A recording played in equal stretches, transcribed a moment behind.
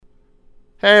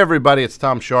Hey everybody, it's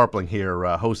Tom Sharpling here,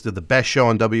 host of the best show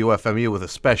on WFMU with a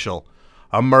special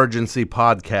emergency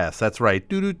podcast. That's right,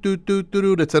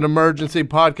 it's an emergency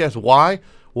podcast. Why?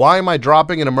 Why am I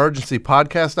dropping an emergency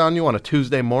podcast on you on a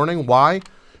Tuesday morning? Why?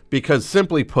 Because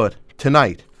simply put,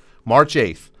 tonight, March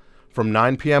 8th, from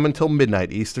 9 p.m. until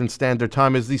midnight Eastern Standard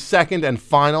Time is the second and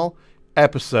final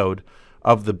episode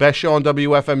of the best show on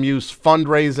WFMU's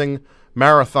fundraising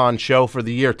marathon show for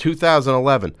the year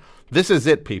 2011. This is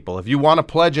it, people. If you want to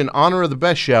pledge in honor of the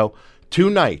best show,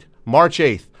 tonight, March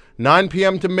 8th, 9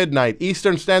 p.m. to midnight,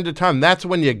 Eastern Standard Time, that's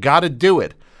when you got to do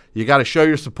it. You got to show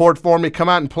your support for me. Come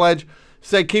out and pledge.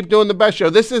 Say, keep doing the best show.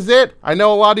 This is it. I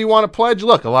know a lot of you want to pledge.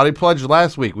 Look, a lot of you pledged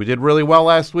last week. We did really well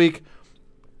last week,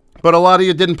 but a lot of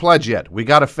you didn't pledge yet. We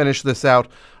got to finish this out.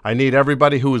 I need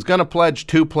everybody who is going to pledge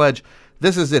to pledge.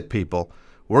 This is it, people.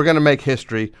 We're going to make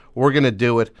history. We're going to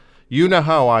do it. You know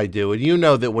how I do it. You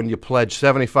know that when you pledge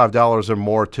 $75 or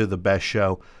more to the best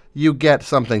show, you get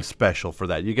something special for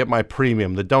that. You get my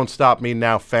premium, the Don't Stop Me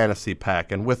Now fantasy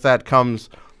pack. And with that comes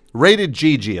Rated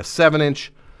GG, a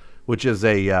 7-inch, which is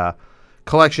a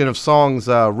collection of songs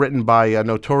written by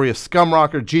notorious scum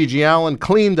rocker GG Allin,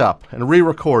 cleaned up and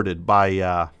re-recorded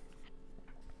by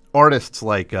artists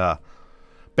like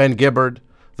Ben Gibbard,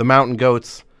 The Mountain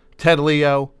Goats, Ted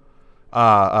Leo,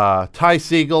 Ty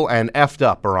Segall, and F'd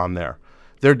Up are on there.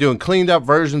 They're doing cleaned up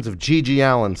versions of GG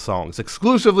Allin songs,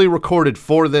 exclusively recorded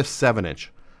for this 7-inch,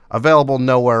 available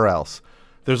nowhere else.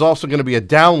 There's also going to be a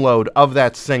download of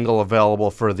that single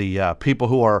available for the people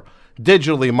who are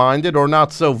digitally minded or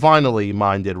not so vinylly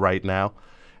minded right now,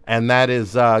 and that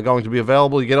is going to be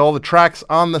available. You get all the tracks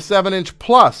on the 7-inch,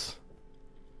 plus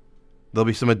there'll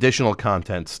be some additional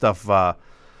content, stuff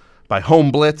by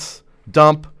Home Blitz,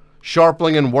 Dump,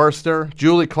 Sharpling and Worcester,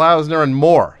 Julie Klausner, and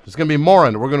more. There's going to be more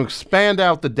in it. We're going to expand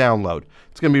out the download.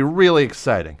 It's going to be really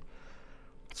exciting.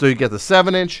 So you get the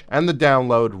 7-inch and the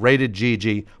download, Rated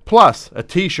GG, plus a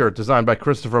T-shirt designed by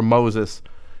Christopher Moses.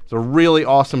 It's a really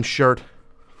awesome shirt,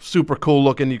 super cool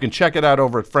looking. You can check it out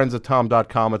over at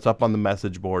friendsoftom.com. It's up on the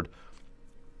message board.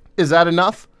 Is that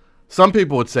enough? Some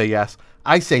people would say yes.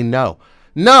 I say no.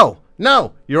 No.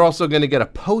 You're also going to get a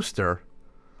poster,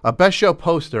 a Best Show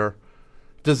poster,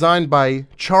 designed by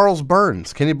Charles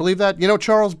Burns. Can you believe that? You know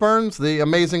Charles Burns, the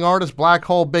amazing artist, Black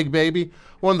Hole, Big Baby,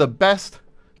 one of the best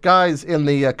guys in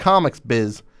the comics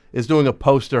biz, is doing a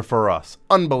poster for us.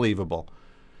 Unbelievable.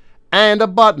 And a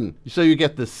button. So you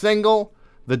get the single,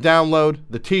 the download,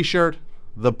 the T-shirt,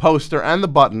 the poster, and the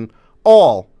button,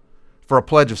 all for a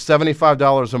pledge of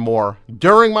 $75 or more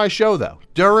during my show, though.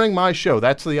 During my show.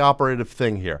 That's the operative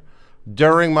thing here.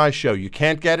 During my show. You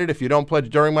can't get it if you don't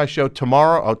pledge during my show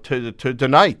tomorrow,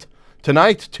 tonight.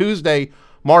 Tonight, Tuesday,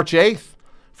 March 8th,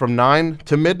 from 9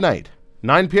 to midnight.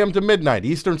 9 p.m. to midnight,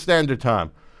 Eastern Standard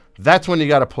Time. That's when you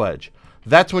got to pledge.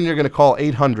 That's when you're going to call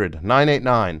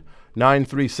 800-989-9368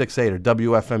 or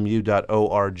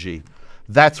WFMU.org.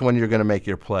 That's when you're going to make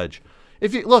your pledge.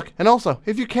 If you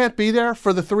if you can't be there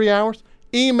for the 3 hours,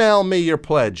 email me your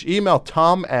pledge. Email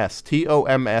Toms,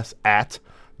 T-O-M-S, at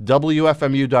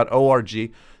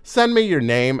WFMU.org. Send me your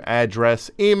name, address,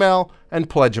 email, and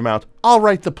pledge amount. I'll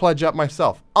write the pledge up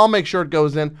myself. I'll make sure it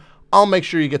goes in. I'll make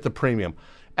sure you get the premium.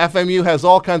 FMU has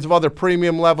all kinds of other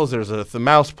premium levels. There's the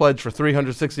mouse pledge for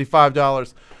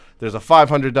 $365. There's a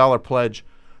 $500 pledge.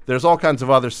 There's all kinds of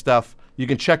other stuff. You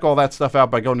can check all that stuff out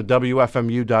by going to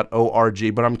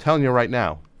WFMU.org. But I'm telling you right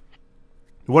now,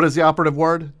 what is the operative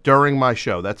word? During my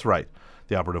show. That's right.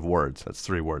 The operative words. That's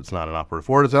 3 words, not an operative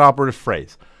word. It's an operative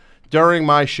phrase. During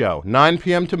my show, 9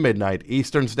 p.m. to midnight,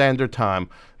 Eastern Standard Time,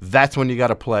 that's when you got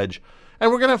to pledge. And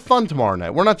we're going to have fun tomorrow night.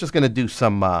 We're not just going to do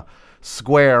some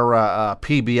square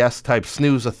PBS-type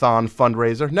snooze-a-thon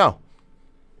fundraiser. No.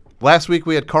 Last week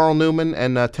we had Carl Newman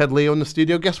and Ted Leo in the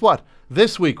studio. Guess what?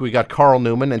 This week we got Carl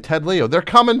Newman and Ted Leo. They're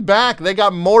coming back. They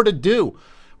got more to do.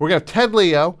 We're going to have Ted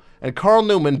Leo and Carl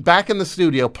Newman back in the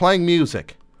studio playing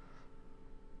music.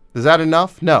 Is that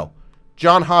enough? No.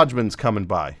 John Hodgman's coming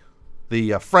by.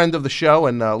 The friend of the show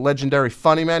and legendary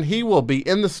funny man. He will be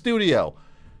in the studio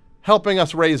helping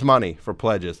us raise money for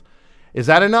pledges. Is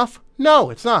that enough? No,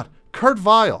 it's not. Kurt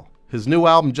Vile, his new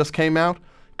album just came out.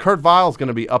 Kurt Vile's going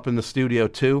to be up in the studio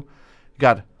too.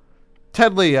 Got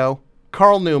Ted Leo,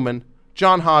 Carl Newman,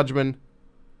 John Hodgman,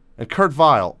 and Kurt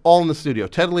Vile all in the studio.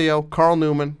 Ted Leo, Carl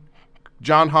Newman,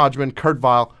 John Hodgman, Kurt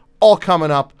Vile, all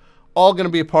coming up. All going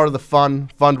to be a part of the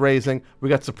fundraising. We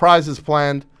got surprises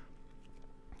planned.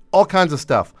 All kinds of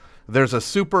stuff. There's a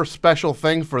super special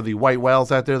thing for the white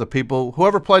whales out there, the people,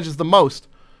 whoever pledges the most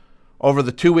over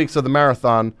the 2 weeks of the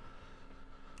marathon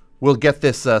will get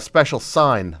this special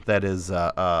sign that is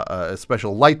a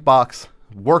special light box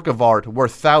work of art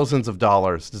worth thousands of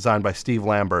dollars, designed by Steve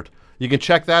Lambert. You can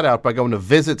check that out by going to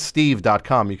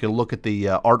visitsteve.com. You can look at the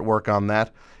artwork on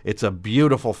that. It's a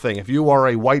beautiful thing. If you are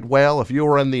a white whale, if you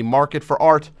are in the market for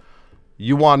art,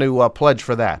 you want to pledge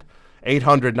for that.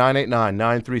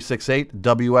 800-989-9368,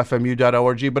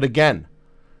 WFMU.org. But again,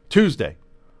 Tuesday,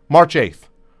 March 8th,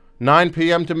 9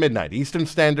 p.m. to midnight, Eastern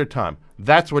Standard Time.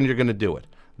 That's when you're going to do it.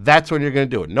 That's when you're going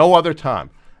to do it. No other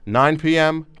time. 9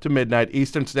 p.m. to midnight,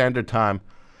 Eastern Standard Time.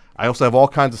 I also have all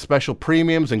kinds of special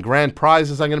premiums and grand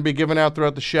prizes I'm going to be giving out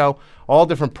throughout the show. All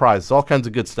different prizes, all kinds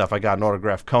of good stuff. I got an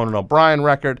autographed Conan O'Brien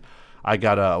record. I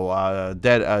got a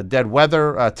dead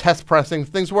weather test pressing.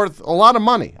 Things worth a lot of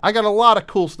money. I got a lot of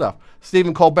cool stuff.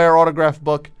 Stephen Colbert autographed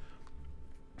book.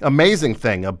 Amazing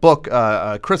thing. A book.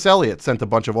 Chris Elliott sent a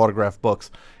bunch of autographed books,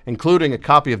 including a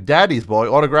copy of Daddy's Boy,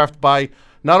 autographed by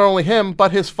not only him,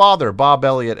 but his father, Bob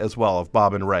Elliott, as well, of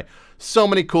Bob and Ray. So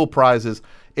many cool prizes.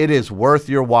 It is worth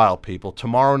your while, people.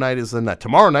 Tomorrow night is the night.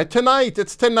 Tomorrow night? Tonight!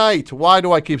 It's tonight! Why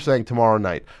do I keep saying tomorrow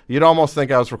night? You'd almost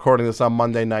think I was recording this on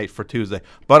Monday night for Tuesday.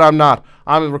 But I'm not.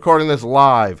 I'm recording this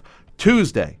live.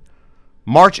 Tuesday,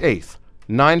 March 8th,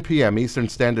 9 p.m. Eastern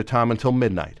Standard Time until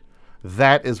midnight.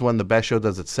 That is when the Best Show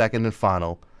does its second and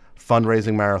final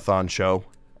fundraising marathon show.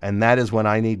 And that is when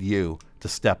I need you to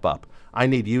step up. I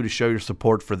need you to show your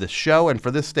support for this show and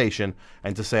for this station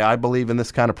and to say, I believe in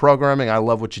this kind of programming. I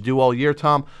love what you do all year,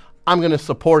 Tom. I'm going to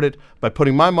support it by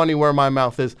putting my money where my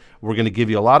mouth is. We're going to give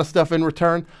you a lot of stuff in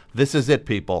return. This is it,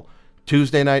 people.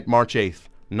 Tuesday night, March 8th,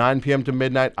 9 p.m. to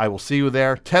midnight. I will see you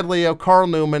there. Ted Leo, Carl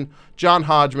Newman, John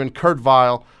Hodgman, Kurt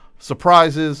Vile,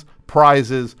 surprises,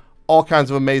 prizes, all kinds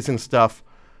of amazing stuff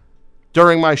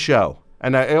during my show.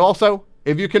 And also,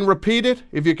 if you can repeat it,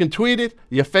 if you can tweet it,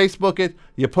 you Facebook it,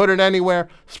 you put it anywhere,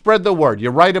 spread the word.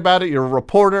 You write about it, you're a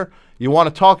reporter, you want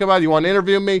to talk about it, you want to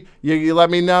interview me, you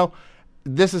let me know.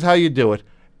 This is how you do it.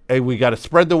 Hey, we got to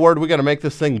spread the word. We got to make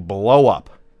this thing blow up.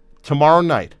 Tomorrow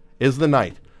night is the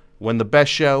night when the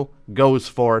Best Show goes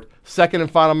for it. Second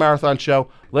and final marathon show.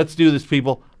 Let's do this,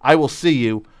 people. I will see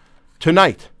you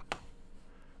tonight,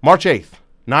 March 8th,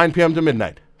 9 p.m. to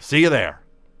midnight. See you there.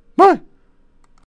 Bye.